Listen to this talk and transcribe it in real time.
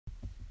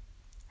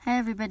Hey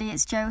everybody,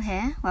 it's Jo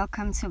here.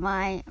 Welcome to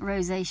my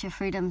Rosacea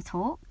Freedom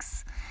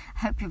Talks. I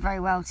hope you're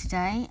very well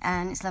today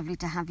and it's lovely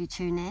to have you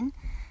tune in.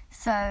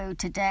 So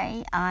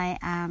today I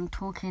am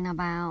talking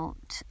about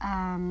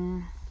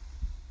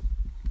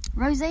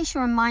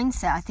rosacea and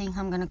mindset. I think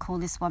I'm going to call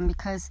this one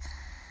because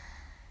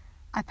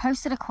I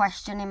posted a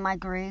question in my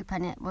group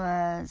and it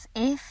was,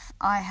 if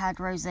I had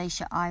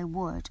rosacea, I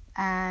would.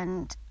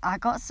 And I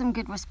got some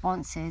good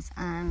responses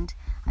and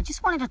I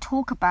just wanted to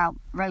talk about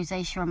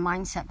rosacea and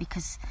mindset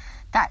because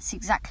that's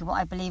exactly what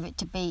I believe it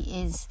to be,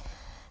 is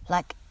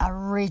like a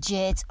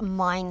rigid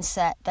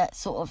mindset that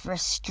sort of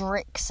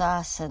restricts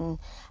us and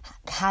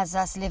has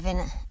us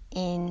living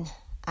in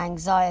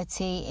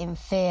anxiety, in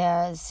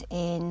fears,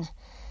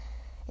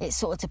 it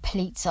sort of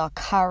depletes our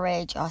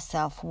courage, our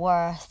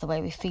self-worth, the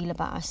way we feel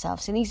about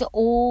ourselves. And these are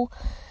all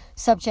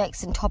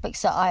subjects and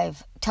topics that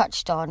I've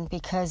touched on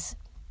because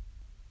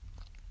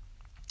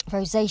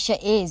rosacea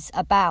is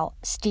about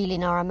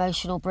stealing our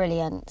emotional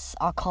brilliance,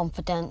 our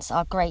confidence,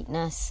 our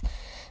greatness,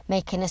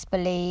 making us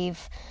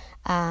believe,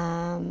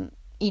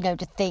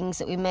 the things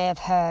that we may have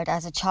heard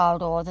as a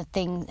child or the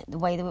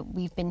way that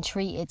we've been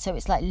treated. So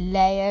it's like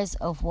layers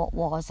of what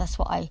was. That's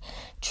what I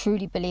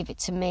truly believe it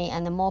to me.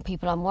 And the more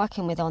people I'm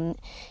working with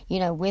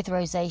with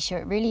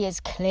rosacea, it really is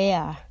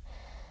clear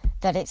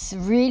that it's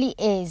really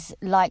is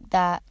like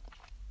that,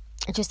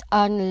 just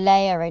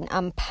unlayering,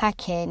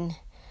 unpacking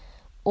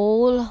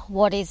all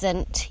what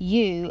isn't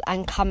you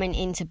and coming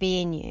into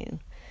being you.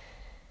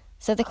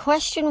 So the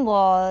question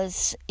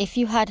was, if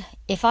I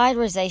had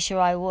rosacea,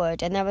 I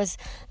would. And there was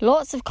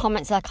lots of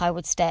comments like I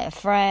would stay at a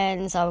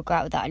friend's, I would go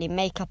out without any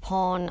makeup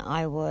on,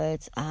 I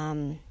would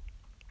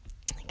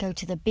go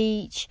to the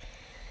beach.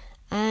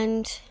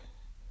 And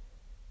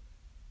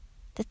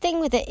the thing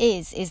with it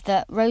is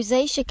that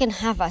rosacea can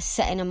have us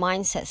set in a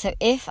mindset. So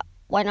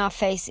when our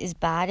face is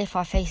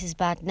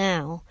bad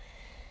now,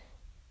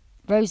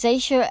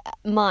 rosacea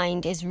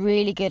mind is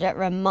really good at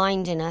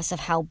reminding us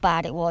of how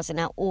bad it was and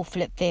how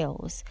awful it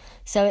feels.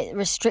 So it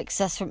restricts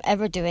us from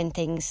ever doing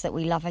things that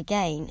we love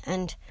again.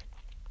 And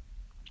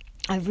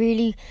I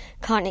really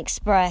can't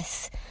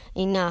express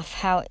enough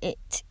how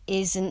it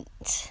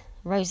isn't.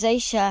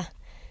 Rosacea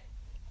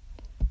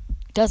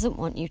doesn't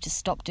want you to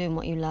stop doing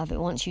what you love. It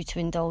wants you to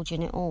indulge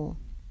in it all.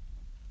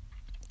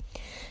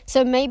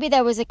 So maybe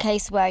there was a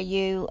case where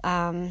you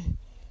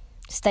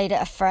stayed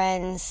at a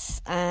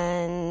friend's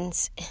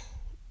and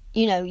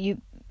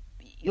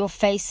your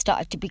face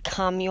started to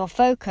become your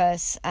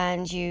focus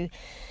and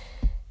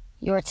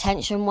your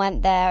attention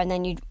went there, and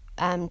then you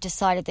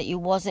decided that you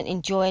wasn't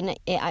enjoying it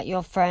at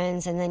your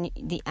friends, and then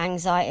the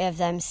anxiety of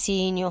them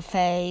seeing your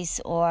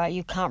face, or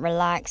you can't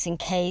relax in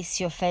case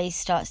your face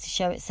starts to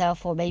show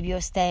itself, or maybe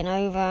you're staying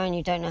over and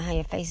you don't know how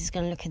your face is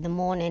going to look in the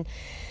morning.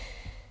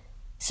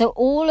 So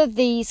all of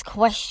these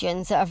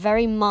questions that are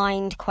very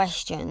mind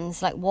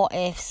questions, like what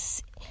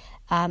ifs,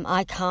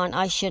 I can't,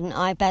 I shouldn't,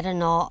 I better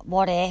not,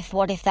 what if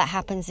that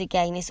happens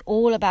again? It's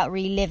all about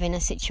reliving a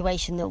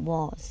situation that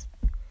was.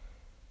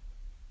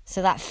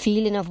 So that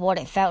feeling of what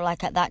it felt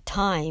like at that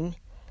time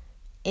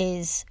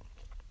is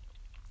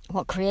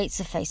what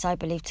creates a face, I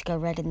believe, to go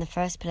red in the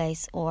first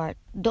place, or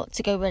not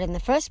to go red in the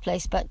first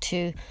place, but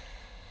to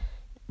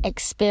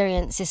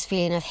experience this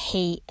feeling of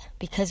heat,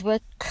 because we're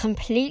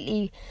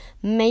completely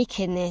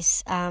making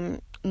this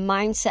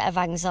mindset of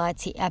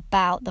anxiety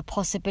about the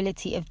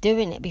possibility of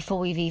doing it before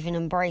we've even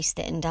embraced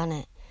it and done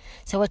it.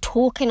 So we're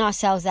talking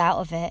ourselves out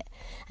of it,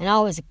 and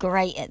I was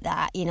great at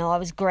that. I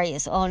was great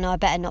at, oh no, I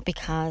better not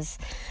because,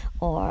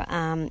 or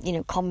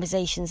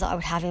conversations that I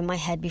would have in my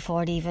head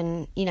before I'd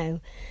even,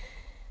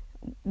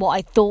 what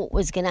I thought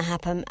was going to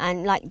happen,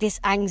 and like this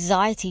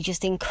anxiety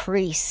just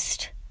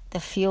increased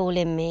the fuel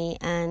in me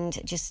and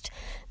just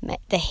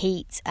the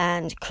heat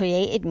and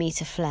created me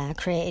to flare,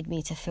 created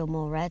me to feel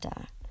more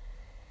redder.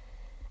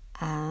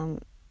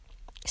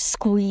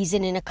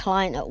 Squeezing in a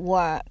client at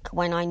work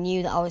when I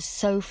knew that I was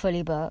so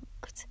fully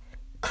booked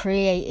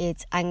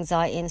created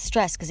anxiety and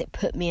stress because it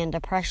put me under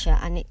pressure,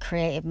 and it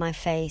created my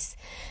face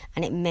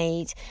and it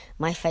made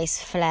my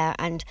face flare.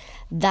 And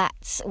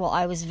that's what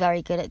I was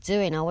very good at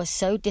doing. I was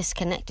so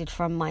disconnected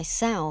from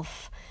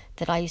myself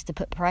that I used to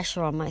put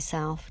pressure on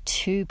myself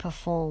to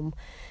perform,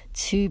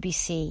 to be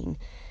seen,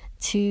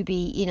 to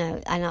be,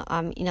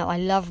 and I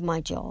love my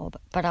job,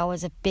 but I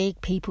was a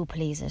big people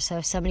pleaser. So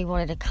if somebody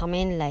wanted to come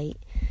in late,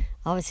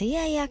 I would say,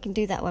 yeah, I can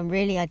do that, when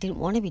really I didn't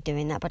want to be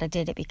doing that, but I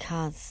did it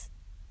because.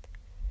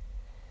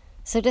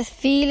 So the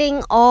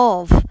feeling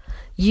of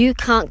you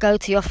can't go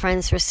to your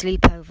friends for a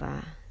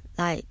sleepover,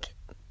 like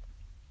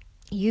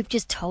you've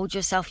just told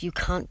yourself you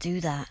can't do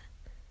that.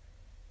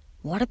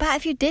 What about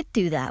if you did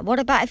do that? What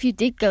about if you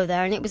did go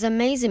there and it was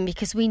amazing?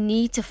 Because we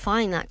need to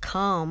find that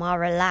calm, our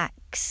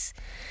relax,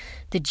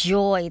 the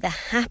joy, the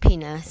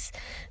happiness,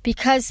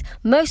 because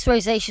most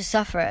rosacea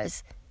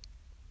sufferers,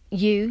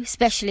 you,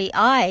 especially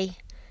I,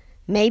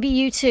 maybe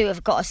you too,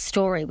 have got a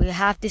story. We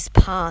have this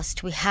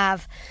past, we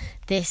have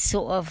this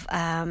sort of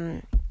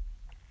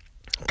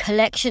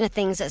collection of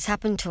things that's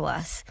happened to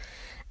us,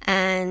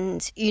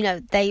 and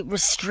they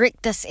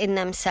restrict us in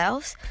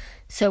themselves.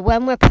 So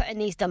when we're putting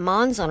these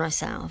demands on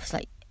ourselves,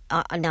 like,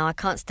 no, I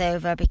can't stay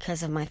over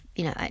because of my,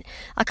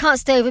 I can't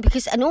stay over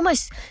because, and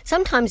almost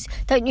sometimes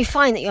don't you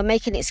find that you're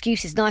making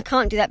excuses? No, I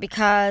can't do that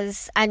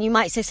because, and you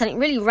might say something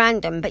really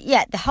random, but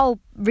yet the whole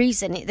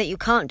reason that you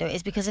can't do it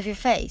is because of your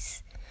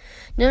face.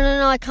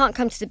 No, I can't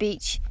come to the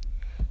beach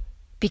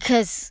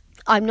because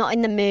I'm not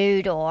in the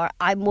mood or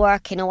I'm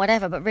working or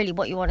whatever. But really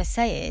what you want to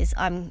say is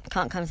I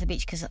can't come to the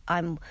beach because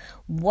I'm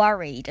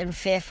worried and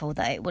fearful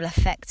that it will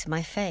affect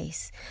my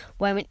face.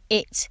 When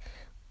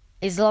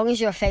as long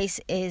as your face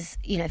is,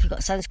 if you've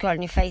got sunscreen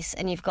on your face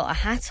and you've got a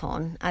hat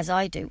on, as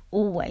I do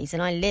always,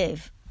 and I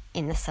live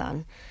in the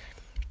sun,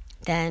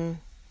 then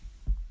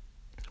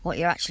what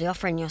you're actually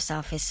offering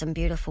yourself is some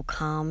beautiful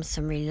calm,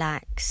 some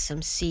relax,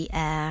 some sea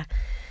air,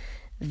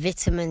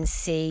 vitamin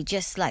C,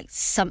 just like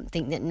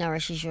something that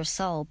nourishes your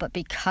soul. But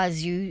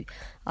because your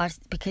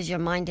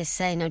mind is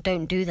saying, no,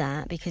 don't do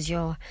that because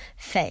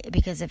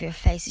because of your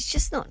face, it's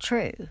just not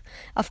true.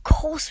 Of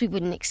course we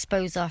wouldn't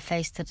expose our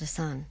face to the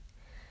sun.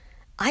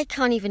 I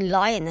can't even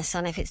lie in the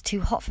sun if it's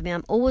too hot for me.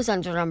 I'm always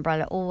under an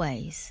umbrella,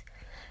 always.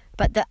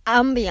 But the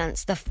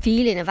ambience, the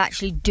feeling of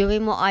actually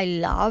doing what I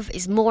love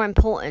is more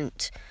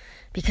important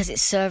because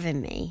it's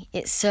serving me.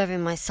 It's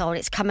serving my soul.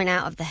 It's coming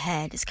out of the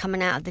head. It's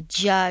coming out of the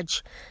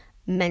judge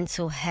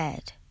mental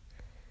head.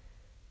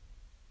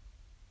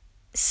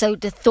 So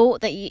the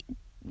thought that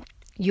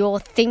you're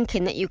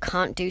thinking that you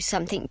can't do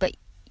something, but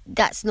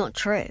that's not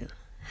true.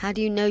 How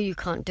do you know you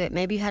can't do it?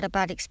 Maybe you had a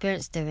bad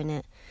experience doing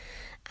it,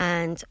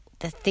 and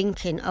the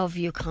thinking of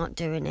you can't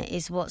doing it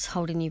is what's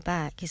holding you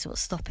back, is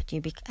what's stopping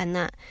you. And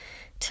that,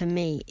 to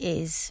me,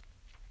 is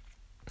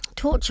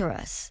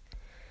torturous.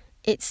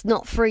 It's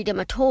not freedom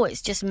at all.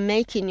 It's just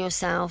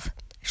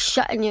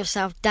shutting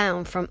yourself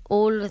down from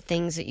all the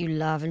things that you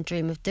love and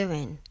dream of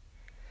doing.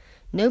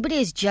 Nobody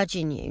is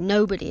judging you.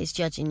 Nobody is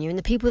judging you. And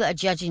the people that are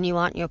judging you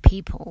aren't your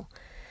people.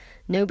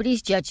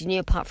 Nobody's judging you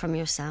apart from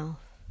yourself.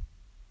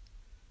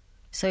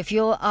 So if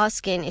you're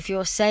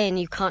saying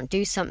you can't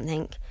do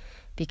something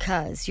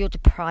because you're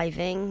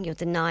depriving, you're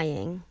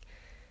denying,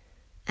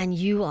 and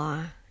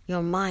your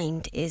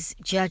mind is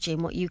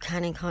judging what you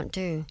can and can't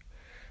do,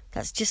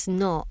 that's just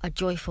not a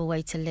joyful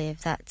way to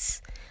live.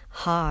 That's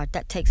hard.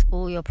 That takes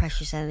all your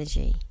precious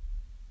energy.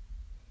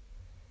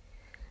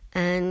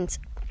 And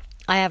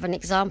I have an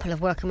example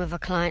of working with a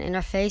client, and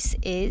her face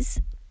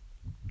is,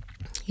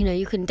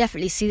 you can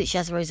definitely see that she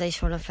has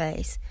rosacea on her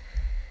face.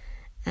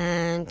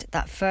 And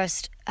that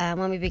first,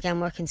 when we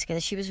began working together,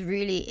 she was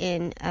really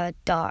in a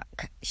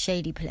dark,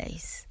 shady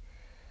place.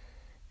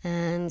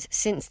 And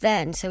since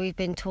then, so we've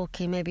been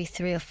talking maybe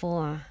 3 or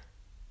 4.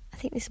 I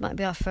think this might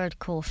be our third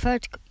call.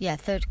 Third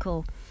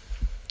call.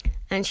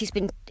 And she's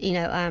been,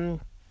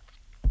 we've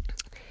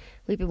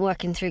been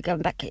working through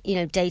going back,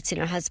 dating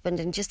her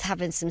husband and just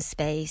having some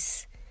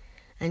space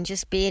and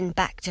just being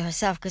back to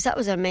herself, because that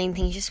was her main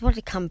thing. She just wanted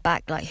to come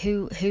back, like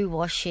who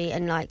was she,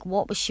 and like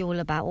what was she all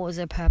about, what was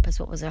her purpose,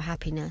 what was her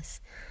happiness.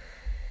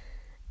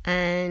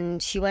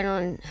 And she went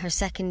on her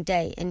second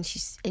date, and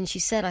she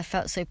said, I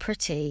felt so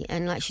pretty,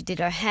 and like she did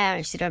her hair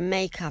and she did her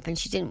makeup, and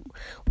she didn't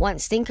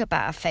once think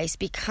about her face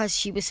because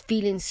she was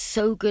feeling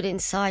so good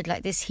inside.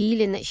 Like this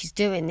healing that she's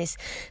doing, this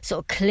sort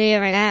of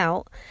clearing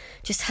out,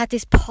 just had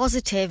this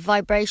positive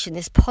vibration,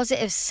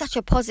 such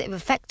a positive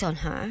effect on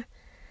her,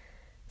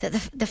 that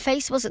the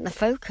face wasn't the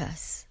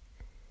focus.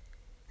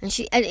 And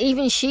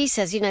even she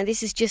says,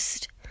 this is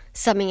just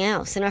something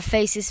else, and her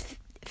face is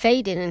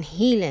fading and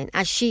healing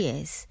as she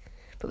is.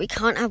 But we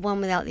can't have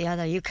one without the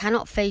other. You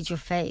cannot fade your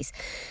face.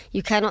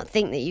 You cannot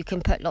think that you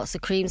can put lots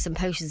of creams and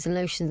potions and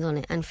lotions on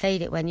it and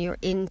fade it when you're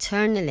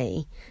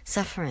internally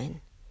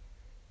suffering.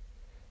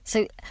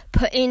 So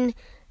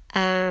saying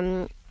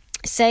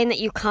that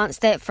you can't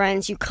stay at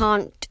friends, you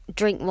can't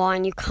drink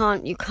wine, you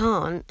can't.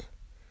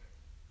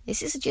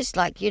 This is just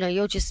like,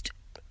 you're just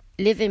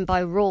living by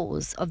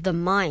rules of the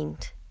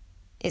mind.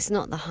 It's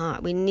not the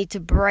heart. We need to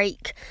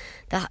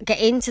get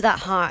into that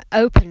heart,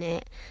 open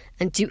it,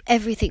 and do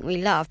everything we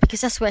love,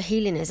 because that's where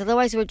healing is.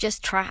 Otherwise, we're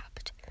just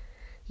trapped.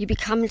 You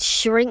become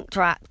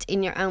shrink-wrapped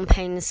in your own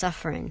pain and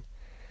suffering.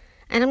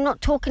 And I'm not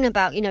talking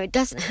about, it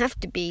doesn't have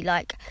to be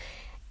like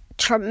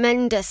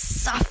tremendous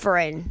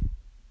suffering.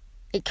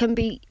 It can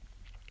be,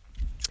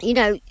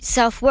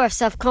 self-worth,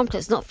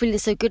 self-confidence, not feeling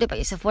so good about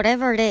yourself,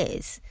 whatever it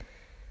is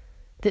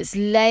that's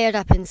layered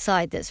up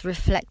inside, that's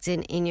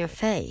reflecting in your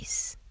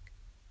face.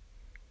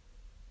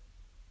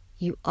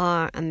 You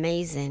are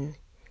amazing.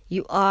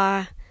 You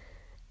are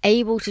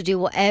able to do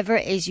whatever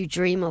it is you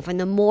dream of. And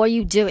the more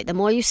you do it, the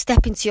more you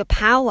step into your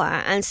power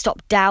and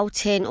stop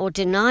doubting or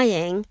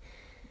denying,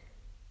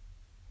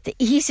 the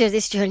easier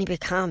this journey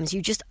becomes.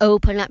 You just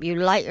open up, you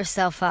light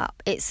yourself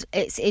up. It's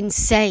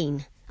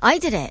insane. I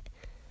did it.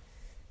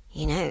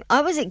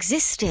 I was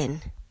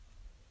existing.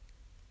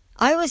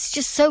 I was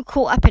just so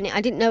caught up in it.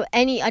 I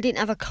didn't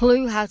have a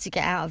clue how to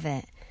get out of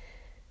it.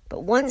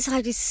 But once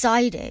I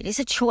decided, it's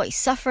a choice.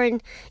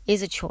 Suffering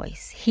is a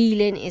choice.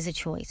 Healing is a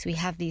choice. We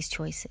have these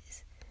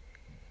choices.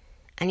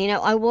 And, you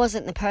know, I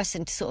wasn't the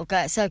person to sort of go,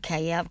 it's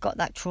okay, yeah, I've got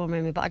that trauma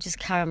in me, but I just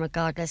carry on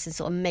regardless and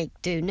sort of make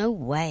do. No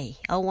way.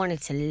 I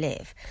wanted to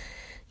live.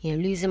 You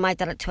know, losing my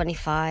dad at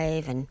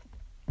 25 and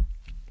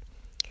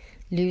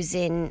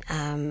losing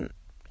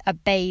a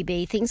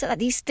baby, things like that.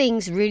 These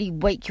things really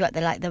wake you up.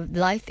 They're like, the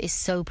life is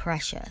so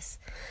precious.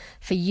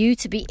 For you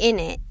to be in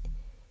it,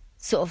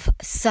 sort of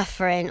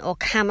suffering or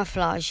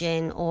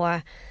camouflaging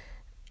or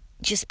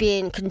just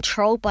being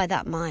controlled by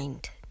that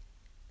mind.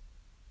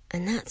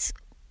 And that's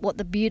what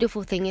the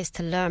beautiful thing is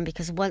to learn,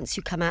 because once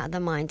you come out of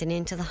the mind and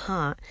into the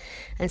heart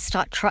and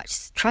start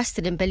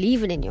trusting and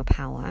believing in your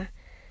power,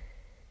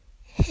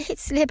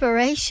 it's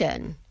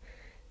liberation.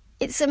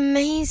 It's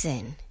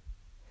amazing.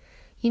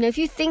 You know, if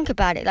you think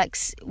about it, like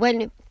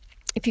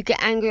if you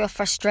get angry or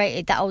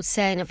frustrated, that old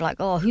saying of like,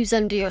 oh, who's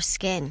under your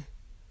skin?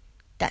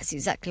 That's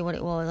exactly what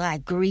it was. I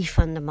had grief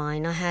under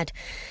mine. I had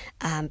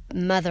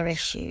mother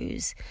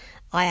issues.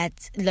 I had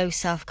low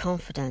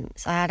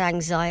self-confidence. I had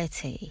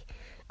anxiety.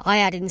 I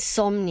had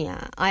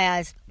insomnia. I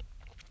had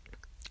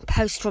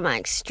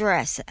post-traumatic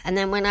stress. And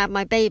then when I had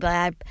my baby,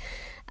 I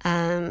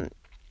had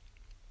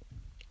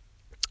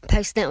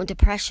postnatal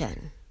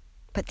depression.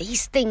 But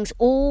these things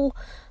all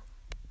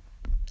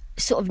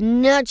sort of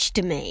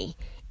nudged me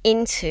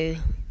into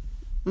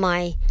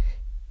my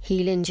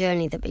healing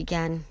journey that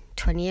began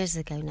 20 years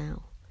ago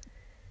now.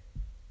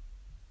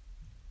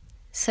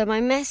 So my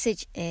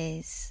message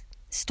is,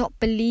 stop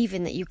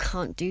believing that you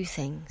can't do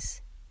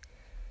things.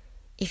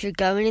 If you're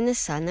going in the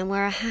sun, then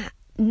wear a hat.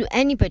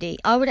 Anybody,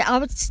 I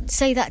would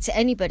say that to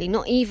anybody,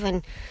 not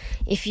even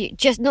if you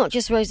not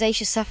just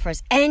rosacea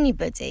sufferers,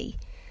 anybody.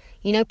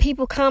 You know,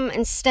 people come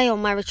and stay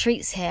on my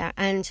retreats here,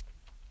 and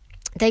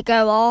they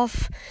go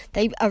off,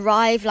 they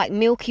arrive like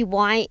milky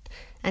white,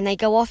 and they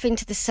go off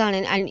into the sun,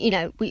 and you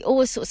know, we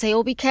always sort of say,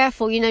 oh, be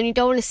careful, you know, you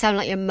don't want to sound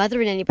like you're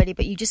mothering anybody,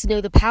 but you just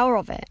know the power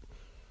of it.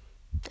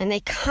 And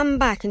they come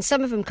back, and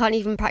some of them can't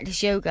even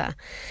practice yoga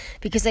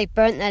because they've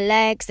burnt their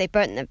legs, they've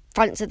burnt the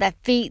fronts of their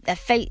feet, their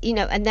face, you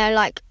know, and they're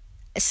like,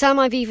 some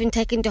I've even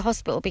taken to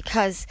hospital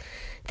because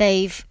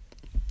they've,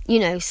 you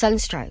know,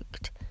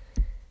 sunstroked.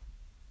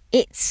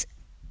 It's,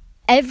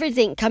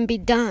 everything can be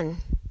done,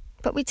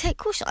 but we take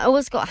caution. I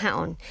always got a hat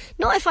on.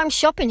 Not if I'm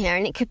shopping here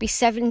and it could be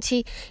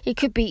 70, it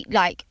could be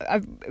like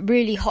a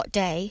really hot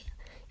day,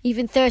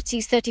 even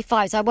 30s,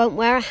 35s. I won't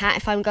wear a hat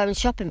if I'm going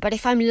shopping. But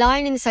if I'm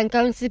lying in the sun,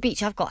 going to the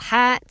beach, I've got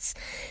hats.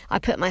 I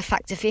put my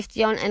Factor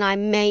 50 on and I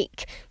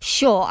make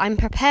sure I'm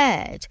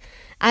prepared,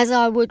 as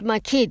I would my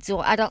kids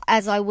or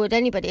as I would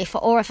anybody. If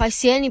I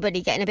see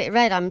anybody getting a bit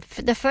red, I'm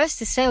the first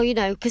to say, oh, you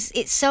know, because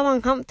it's so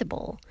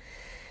uncomfortable.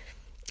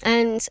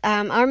 And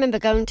I remember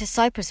going to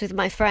Cyprus with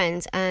my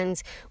friends, and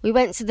we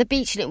went to the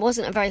beach, and it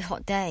wasn't a very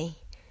hot day.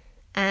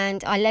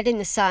 And I led in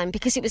the sun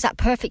because it was that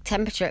perfect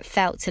temperature it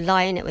felt to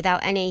lie in it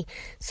without any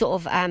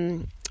sort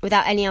of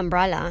without any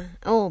umbrella.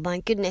 Oh my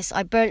goodness,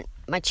 I burnt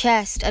my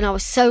chest, and I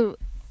was so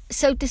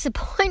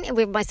disappointed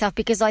with myself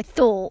because I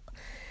thought,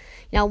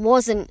 you know, I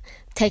wasn't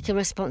taking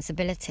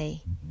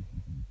responsibility.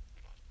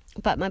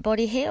 But my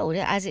body healed,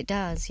 as it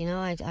does. You know,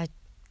 I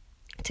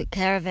took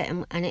care of it,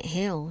 and it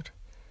healed.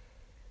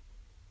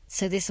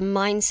 So this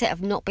mindset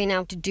of not being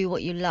able to do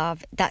what you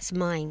love, that's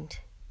mind.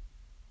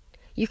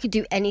 You could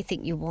do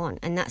anything you want,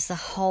 and that's the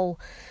whole,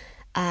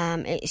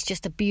 it's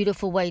just a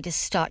beautiful way to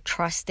start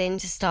trusting,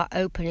 to start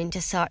opening,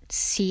 to start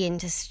seeing,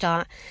 to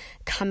start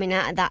coming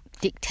out of that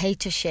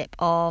dictatorship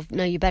of,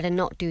 no, you better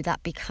not do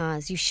that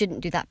because, you shouldn't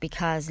do that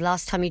because,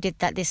 last time you did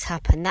that, this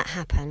happened, that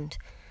happened.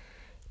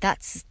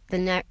 That's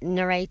the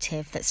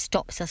narrative that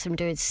stops us from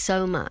doing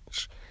so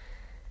much.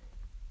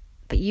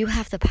 But you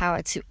have the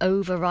power to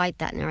override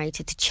that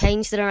narrative, to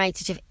change the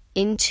narrative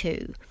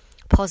into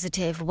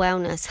positive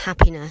wellness,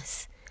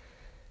 happiness,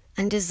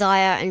 and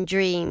desire and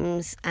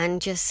dreams,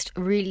 and just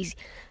really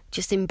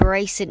just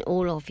embracing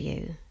all of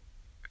you.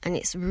 And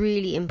it's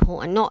really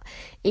important, not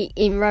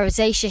in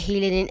rosacea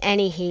healing, in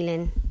any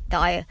healing that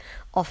I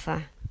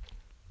offer.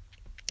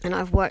 And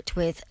I've worked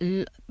with,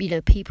 you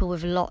know, people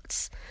with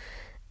lots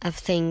of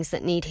things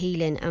that need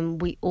healing,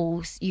 and we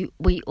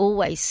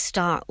always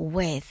start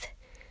with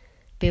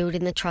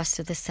building the trust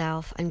of the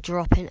self and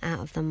dropping out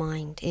of the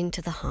mind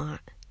into the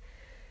heart,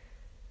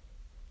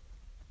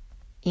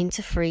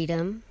 into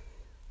freedom,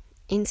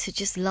 into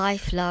just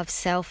life, love,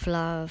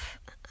 self-love,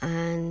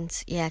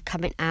 and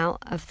coming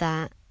out of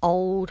that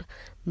old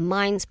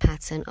mind's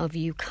pattern of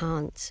you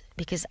can't.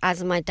 Because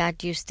as my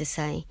dad used to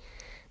say,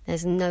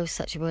 there's no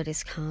such word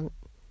as can't.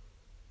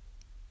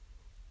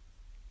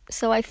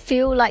 So I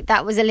feel like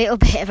that was a little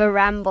bit of a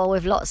ramble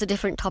with lots of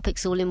different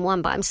topics all in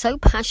one, but I'm so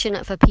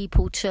passionate for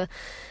people to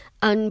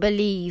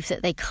unbelieve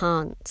that they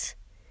can't.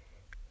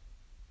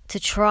 To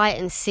try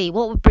and see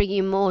what would bring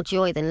you more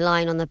joy than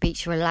lying on the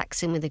beach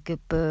relaxing with a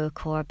good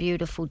book or a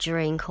beautiful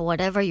drink or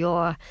whatever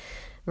your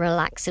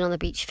relaxing on the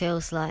beach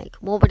feels like.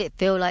 What would it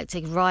feel like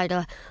to ride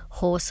a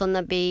horse on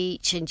the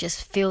beach and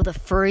just feel the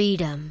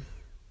freedom?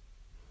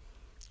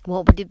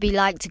 What would it be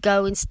like to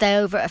go and stay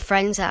over at a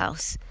friend's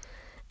house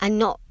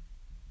and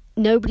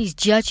nobody's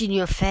judging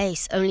your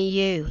face, only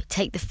you?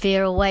 Take the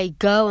fear away,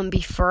 go and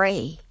be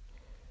free.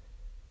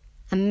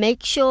 And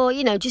make sure,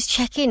 just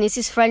check in. Is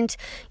this friend,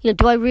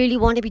 do I really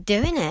want to be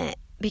doing it?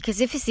 Because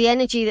if it's the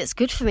energy that's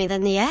good for me,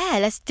 then yeah,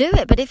 let's do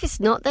it. But if it's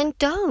not, then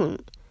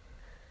don't.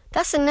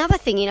 That's another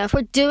thing, if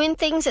we're doing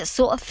things that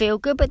sort of feel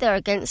good, but they're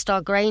against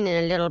our grain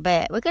in a little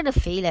bit, we're going to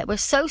feel it. We're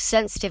so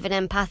sensitive and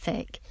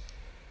empathic.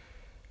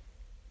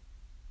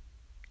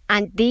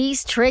 And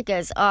these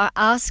triggers are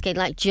asking,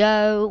 like,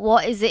 Joe,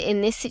 what is it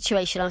in this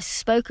situation? I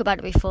spoke about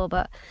it before,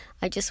 but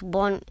I just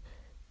want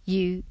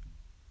you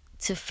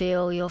to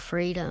feel your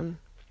freedom.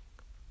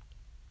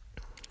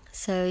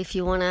 So if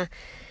you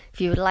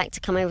would like to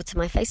come over to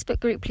my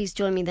Facebook group, please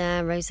join me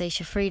there,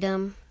 Rosacea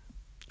Freedom.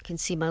 You can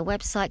see my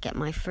website, get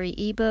my free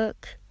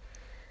ebook,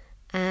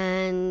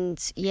 and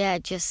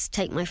just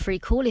take my free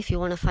call if you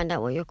want to find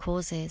out what your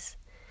cause is.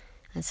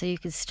 And so you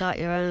can start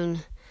your own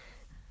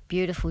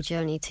beautiful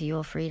journey to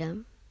your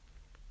freedom.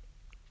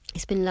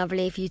 It's been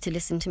lovely for you to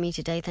listen to me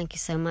today. Thank you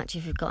so much.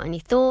 If you've got any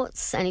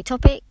thoughts, any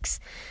topics,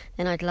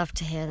 then I'd love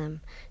to hear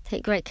them.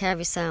 Take great care of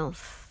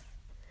yourself.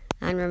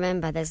 And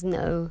remember, there's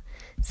no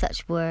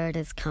such word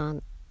as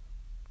can't.